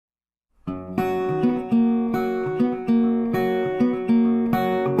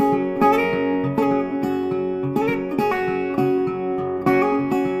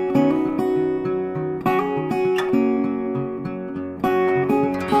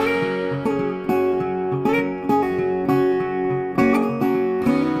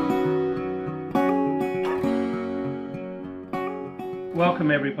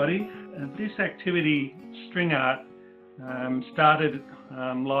Welcome everybody. This activity, string art, started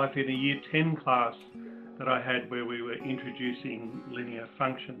life in a Year 10 class that I had where we were introducing linear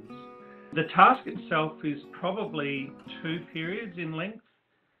functions. The task itself is probably 2 periods in length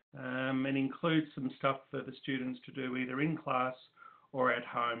and includes some stuff for the students to do either in class or at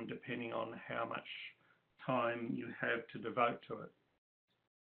home, depending on how much time you have to devote to it.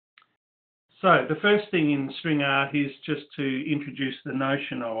 So the first thing in string art is just to introduce the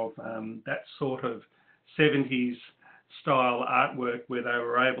notion of that sort of 70s style artwork where they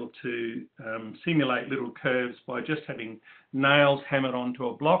were able to simulate little curves by just having nails hammered onto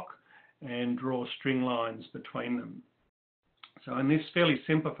a block and draw string lines between them. So in this fairly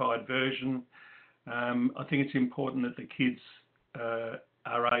simplified version, I think it's important that the kids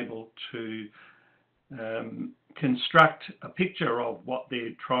are able to construct a picture of what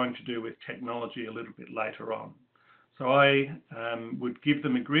they're trying to do with technology a little bit later on. So I would give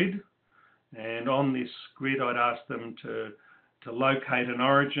them a grid, and on this grid I'd ask them to locate an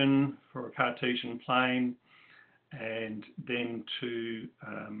origin for a Cartesian plane, and then to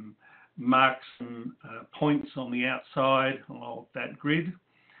mark some points on the outside of that grid,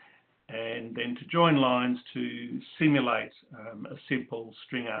 and then to join lines to simulate a simple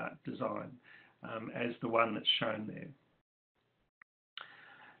string art design as the one that's shown there.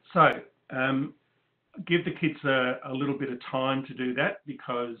 So give the kids a little bit of time to do that,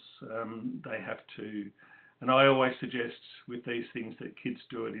 because they have to, and I always suggest with these things that kids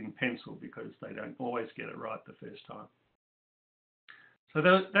do it in pencil because they don't always get it right the first time. So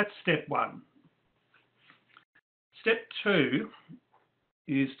that's step 1. Step 2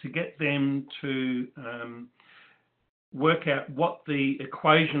 is to get them to work out what the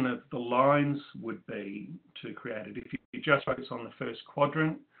equation of the lines would be to create it. If you just focus on the first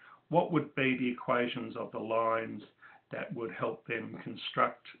quadrant, what would be the equations of the lines that would help them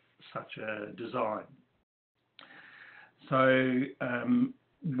construct such a design? So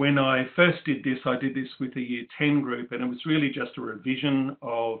when I first did this, I did this with a Year 10 group, and it was really just a revision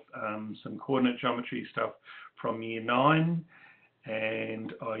of some coordinate geometry stuff from Year 9,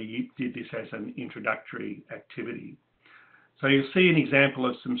 and I did this as an introductory activity. So you'll see an example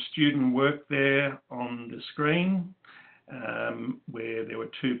of some student work there on the screen, where there were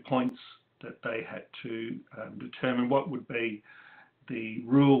 2 points that they had to determine what would be the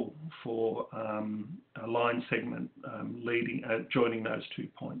rule for a line segment joining those 2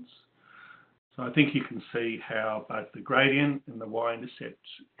 points. So I think you can see how both the gradient and the y-intercept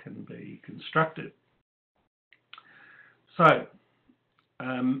can be constructed. So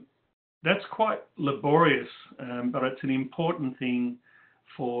that's quite laborious, but it's an important thing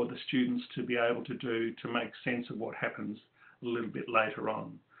for the students to be able to do to make sense of what happens a little bit later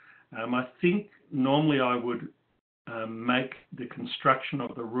on. I think normally I would make the construction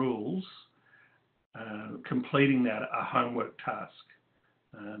of the rules, completing that, a homework task,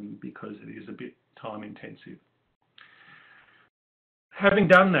 because it is a bit time intensive. Having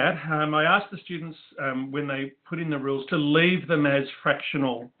done that, I asked the students when they put in the rules to leave them as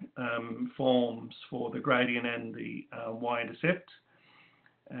fractional forms for the gradient and the y-intercept,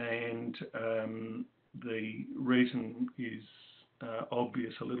 and the reason is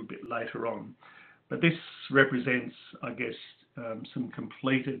obvious a little bit later on. But this represents, I guess, some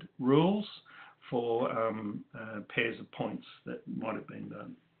completed rules for pairs of points that might have been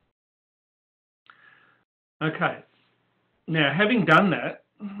done. Okay. Now, having done that,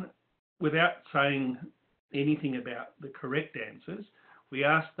 without saying anything about the correct answers, we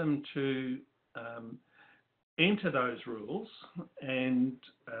ask them to enter those rules and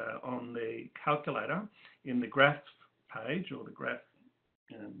on the calculator in the graph page or the graph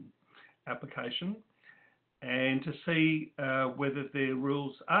application, and to see whether their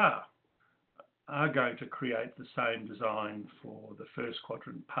rules are going to create the same design for the first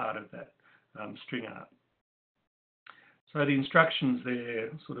quadrant part of that string art. So the instructions there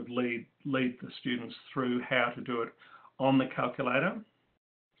sort of lead the students through how to do it on the calculator.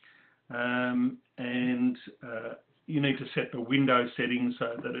 And you need to set the window settings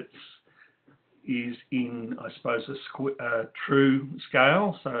so that it is in, I suppose, a true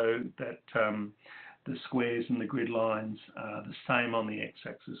scale, so that the squares and the grid lines are the same on the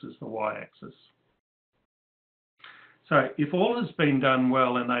x-axis as the y-axis. So if all has been done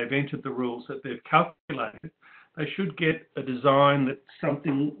well and they've entered the rules that they've calculated, they should get a design that's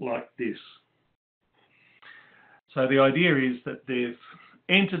something like this. So the idea is that they've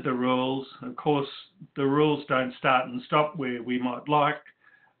entered the rules. Of course, the rules don't start and stop where we might like,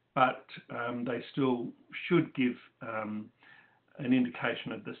 but they still should give an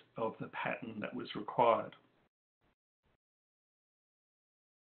indication of the pattern that was required.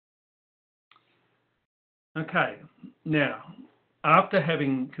 Okay, now, after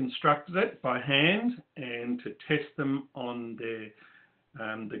having constructed it by hand and to test them on the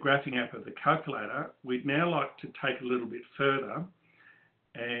graphing app of the calculator, we'd now like to take a little bit further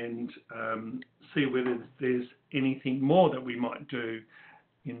and see whether there's anything more that we might do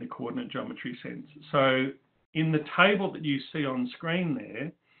in the coordinate geometry sense. So in the table that you see on screen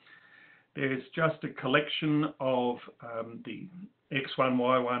there's just a collection of the x1,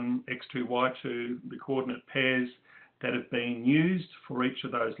 y1, x2, y2, the coordinate pairs that have been used for each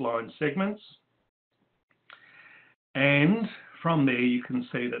of those line segments. And from there you can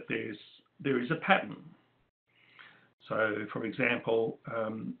see that there is a pattern. So for example,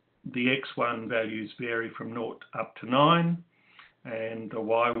 the x1 values vary from 0 up to 9, and the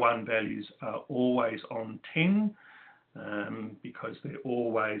y1 values are always on 10 because they're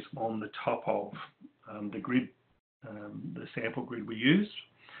always on the top of the grid, the sample grid we used.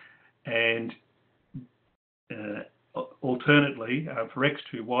 And alternately, for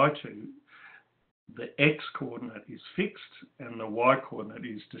x2, y2, the x coordinate is fixed and the y coordinate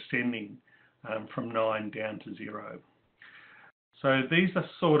is descending from 9 down to 0. So these are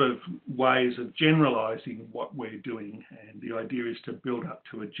sort of ways of generalising what we're doing, and the idea is to build up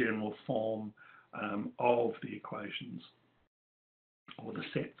to a general form of the equations, or the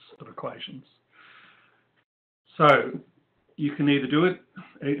sets of equations. So you can either do it,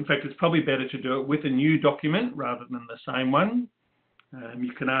 in fact it's probably better to do it with a new document rather than the same one.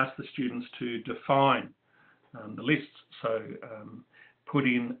 You can ask the students to define the lists, so put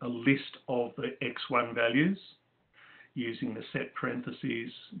in a list of the x1 values using the set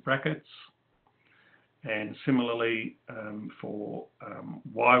parentheses brackets, and similarly for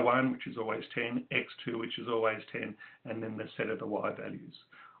y1, which is always 10, x2, which is always 10, and then the set of the y values.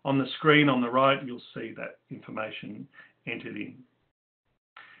 On the screen on the right, you'll see that information entered in.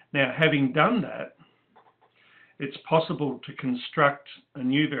 Now, having done that, it's possible to construct a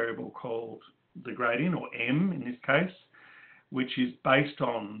new variable called the gradient, or m in this case, which is based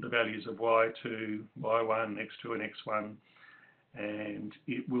on the values of y2, y1, x2 and x1, and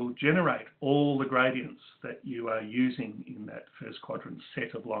it will generate all the gradients that you are using in that first quadrant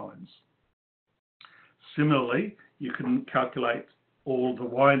set of lines. Similarly, you can calculate all the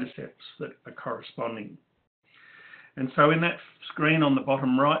y-intercepts that are corresponding. And so in that screen on the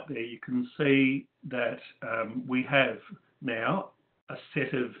bottom right there, you can see that we have now a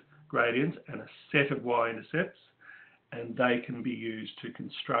set of gradients and a set of y-intercepts, and they can be used to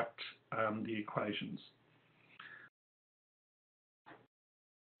construct the equations.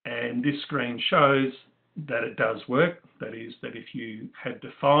 And this screen shows that it does work. That is, that if you had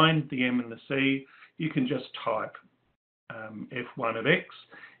defined the m and the c, you can just type f1 of x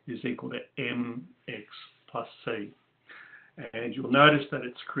is equal to mx plus c. And you'll notice that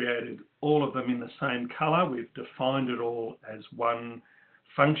it's created all of them in the same colour. We've defined it all as one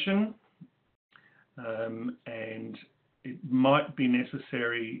function, and it might be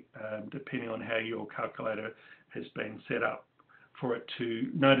necessary, depending on how your calculator has been set up, for it to,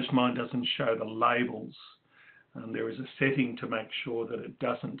 notice mine doesn't show the labels. There is a setting to make sure that it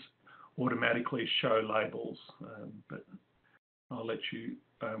doesn't automatically show labels, but I'll let you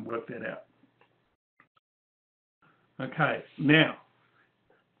work that out. Okay, now,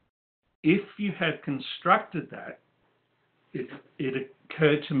 if you had constructed that, it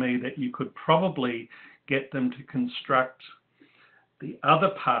occurred to me that you could probably get them to construct the other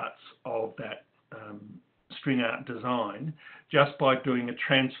parts of that string art design just by doing a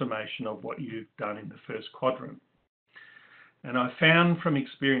transformation of what you've done in the first quadrant. And I found from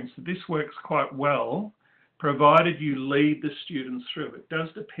experience that this works quite well, provided you lead the students through. It does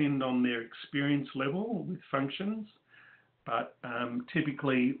depend on their experience level with functions, but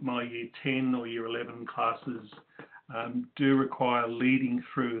typically my year 10 or year 11 classes do require leading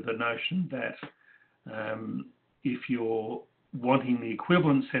through the notion that if you're wanting the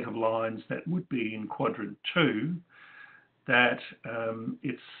equivalent set of lines that would be in quadrant 2, that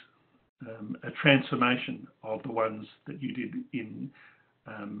it's a transformation of the ones that you did in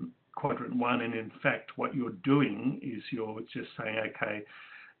quadrant 1, and in fact what you're doing is you're just saying, okay,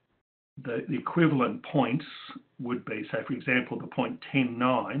 the equivalent points would be, so for example, the point 10,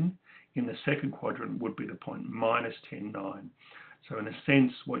 9 in the second quadrant would be the point minus 10, 9. So in a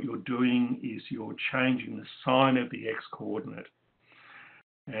sense, what you're doing is you're changing the sign of the x-coordinate,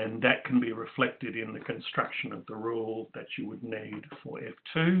 and that can be reflected in the construction of the rule that you would need for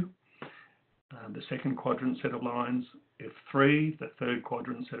F2, the second quadrant set of lines, F3, the third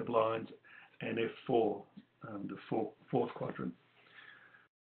quadrant set of lines, and F4, the fourth quadrant.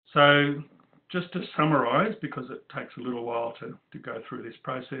 So just to summarise, because it takes a little while to go through this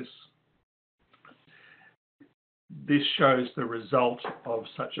process, this shows the result of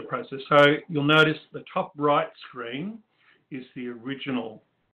such a process. So you'll notice the top right screen is the original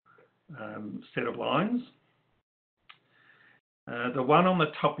set of lines. The one on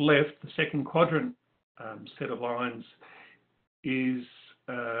the top left, the second quadrant set of lines, is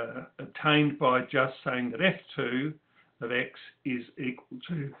obtained by just saying that f2 of x is equal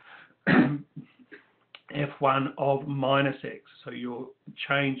to f1 of minus x. So you're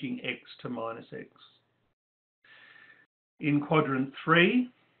changing x to minus x. In quadrant 3,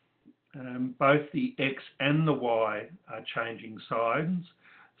 both the x and the y are changing signs,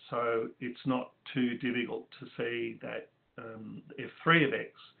 so it's not too difficult to see that f3 of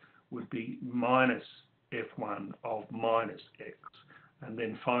x would be minus f1 of minus x. And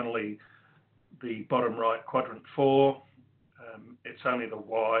then finally, the bottom right, quadrant 4, it's only the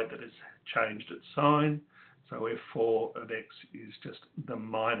y that has changed its sign, so f4 of x is just the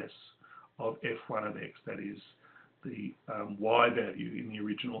minus of f1 of x, that is, the y value in the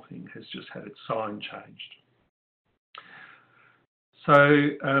original thing has just had its sign changed.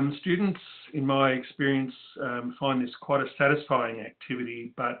 So students, in my experience, find this quite a satisfying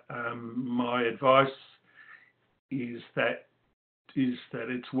activity, but my advice is that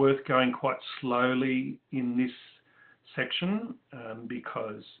it's worth going quite slowly in this section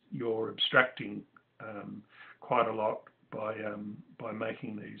because you're abstracting quite a lot by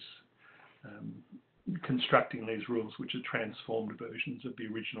making these constructing these rules, which are transformed versions of the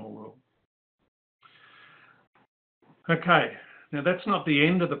original rule. Okay, now that's not the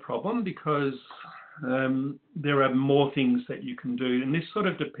end of the problem, because there are more things that you can do, and this sort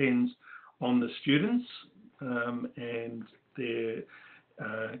of depends on the students and their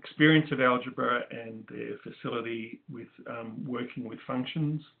experience of algebra and their facility with working with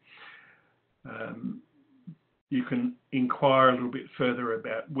functions. You can inquire a little bit further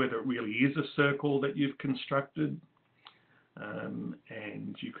about whether it really is a circle that you've constructed,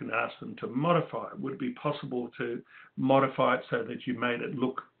 and you can ask them to modify it. Would it be possible to modify it so that you made it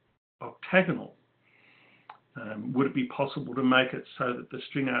look octagonal? Would it be possible to make it so that the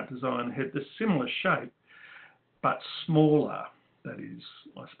string art design had the similar shape but smaller? That is,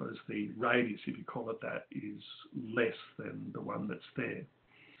 I suppose the radius, if you call it that, is less than the one that's there.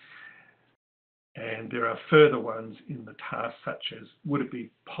 And there are further ones in the task, such as, would it be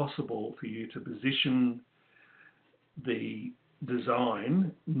possible for you to position the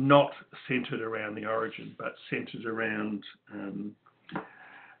design not centered around the origin, but centered around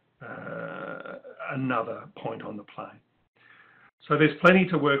another point on the plane? So there's plenty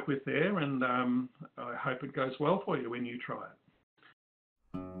to work with there, and I hope it goes well for you when you try it.